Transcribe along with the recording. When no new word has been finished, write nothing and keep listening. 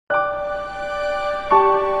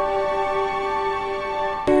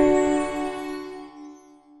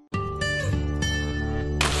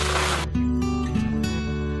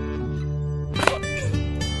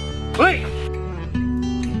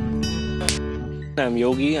I'm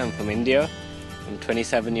Yogi. I'm from India. I'm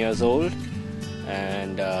 27 years old,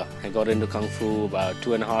 and I got into Kung Fu about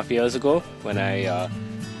 2.5 years ago when I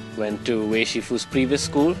went to Wei Shifu's previous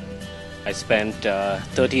school. I spent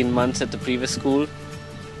 13 months at the previous school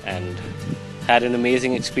and had an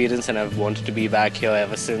amazing experience, and I've wanted to be back here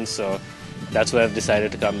ever since, so that's why I've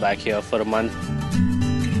decided to come back here for a month.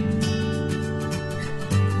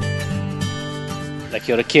 Like,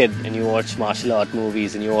 you're a kid and you watch martial art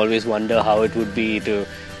movies and you always wonder how it would be to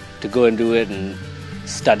go and do it and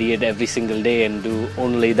study it every single day and do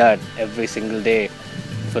only that every single day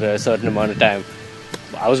for a certain amount of time.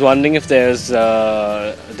 I was wondering if there was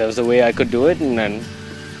a way I could do it, and then,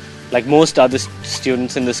 like most other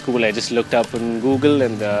students in the school, I just looked up on Google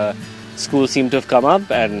and the school seemed to have come up,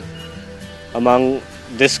 and among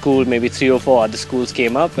this school maybe 3 or 4 other schools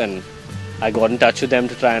came up, and I got in touch with them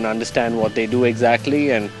to try and understand what they do exactly,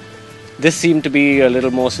 and this seemed to be a little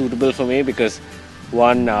more suitable for me because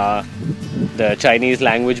one, the Chinese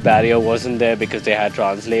language barrier wasn't there because they had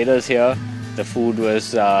translators here. The food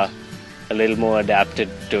was a little more adapted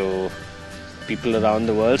to people around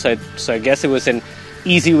the world, so I guess it was an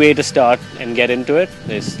easy way to start and get into it.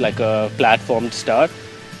 It's like a platform to start,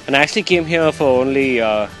 and I actually came here for only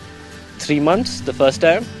 3 months the first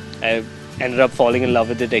time. I ended up falling in love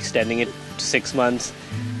with it, extending it to 6 months.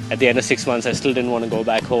 At the end of 6 months, I still didn't want to go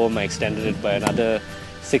back home. I extended it by another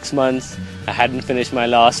 6 months. I hadn't finished my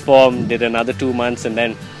last form, did another 2 months, and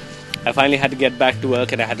then I finally had to get back to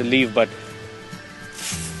work and I had to leave. But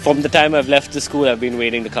from the time I've left the school, I've been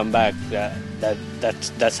waiting to come back.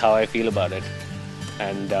 That's how I feel about it.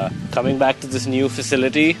 And coming back to this new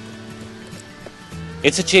facility,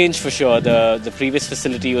 it's a change for sure. The previous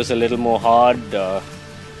facility was a little more hard.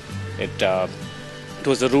 It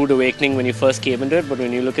was a rude awakening when you first came into it, but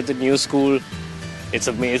when you look at the new school, it's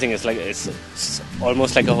amazing. It's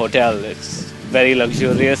almost like a hotel. It's very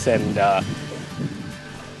luxurious, and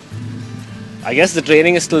I guess the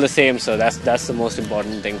training is still the same, so that's the most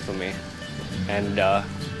important thing for me. And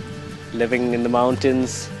living in the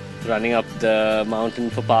mountains, running up the mountain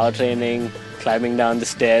for power training, climbing down the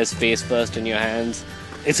stairs face first in your hands.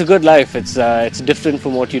 It's a good life. It's different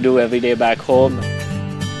from what you do every day back home.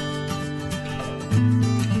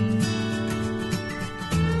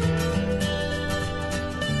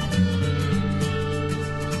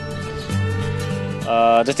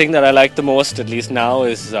 The thing that I like the most, at least now,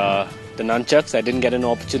 is the nunchucks. I didn't get an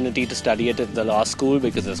opportunity to study it at the last school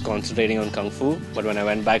because I was concentrating on Kung Fu. But when I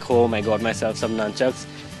went back home, I got myself some nunchucks.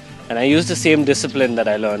 And I used the same discipline that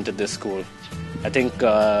I learned at this school. I think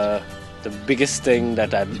the biggest thing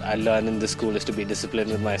that I learned in this school is to be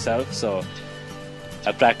disciplined with myself. So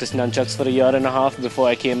I practiced nunchucks for 1.5 years before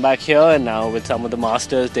I came back here. And now with some of the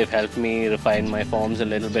masters, they've helped me refine my forms a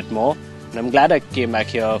little bit more. And I'm glad I came back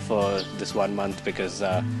here for this 1 month because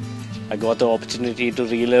I got the opportunity to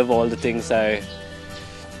relive all the things I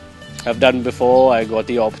have done before. I got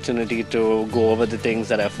the opportunity to go over the things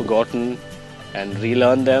that I've forgotten and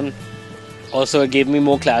relearn them. Also, it gave me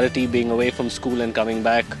more clarity being away from school and coming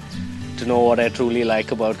back to know what I truly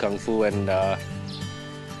like about Kung Fu and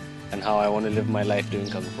how I want to live my life doing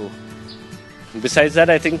Kung Fu. Besides that,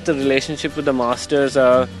 I think the relationship with the masters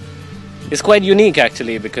is quite unique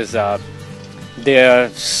actually, because they are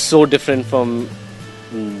so different from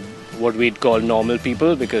what we'd call normal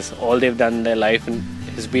people, because all they've done in their life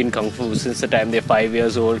has been Kung Fu since the time they're 5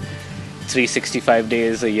 years old, 365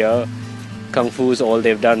 days a year. Kung Fu is all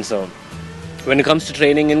they've done. So when it comes to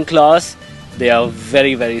training in class, they are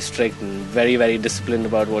very, very strict and very, very disciplined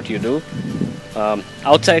about what you do.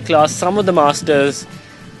 Outside class, some of the masters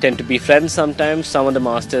tend to be friends sometimes. Some of the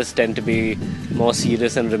masters tend to be more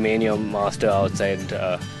serious and remain your master outside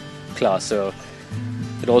class. So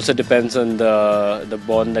it also depends on the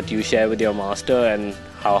bond that you share with your master and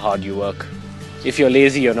how hard you work. If you're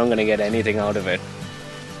lazy, you're not going to get anything out of it.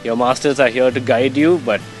 Your masters are here to guide you,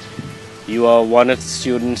 but you are one of the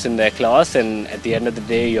students in their class, and at the end of the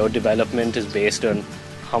day, your development is based on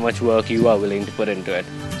how much work you are willing to put into it.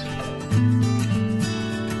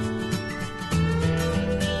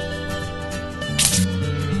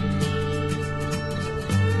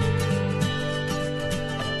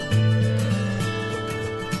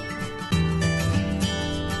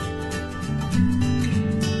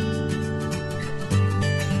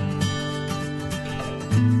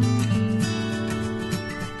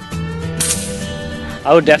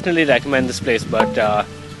 I would definitely recommend this place, but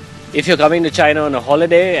if you're coming to China on a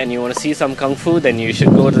holiday and you want to see some Kung Fu, then you should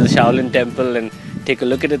go to the Shaolin Temple and take a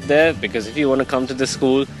look at it there, because if you want to come to this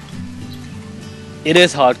school, it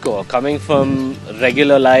is hardcore. Coming from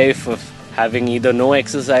regular life of having either no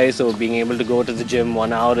exercise or being able to go to the gym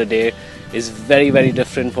 1 hour a day is very, very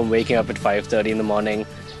different from waking up at 5:30 in the morning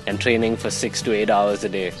and training for 6 to 8 hours a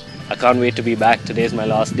day. I can't wait to be back. Today's my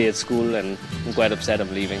last day at school and I'm quite upset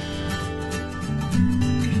I'm leaving.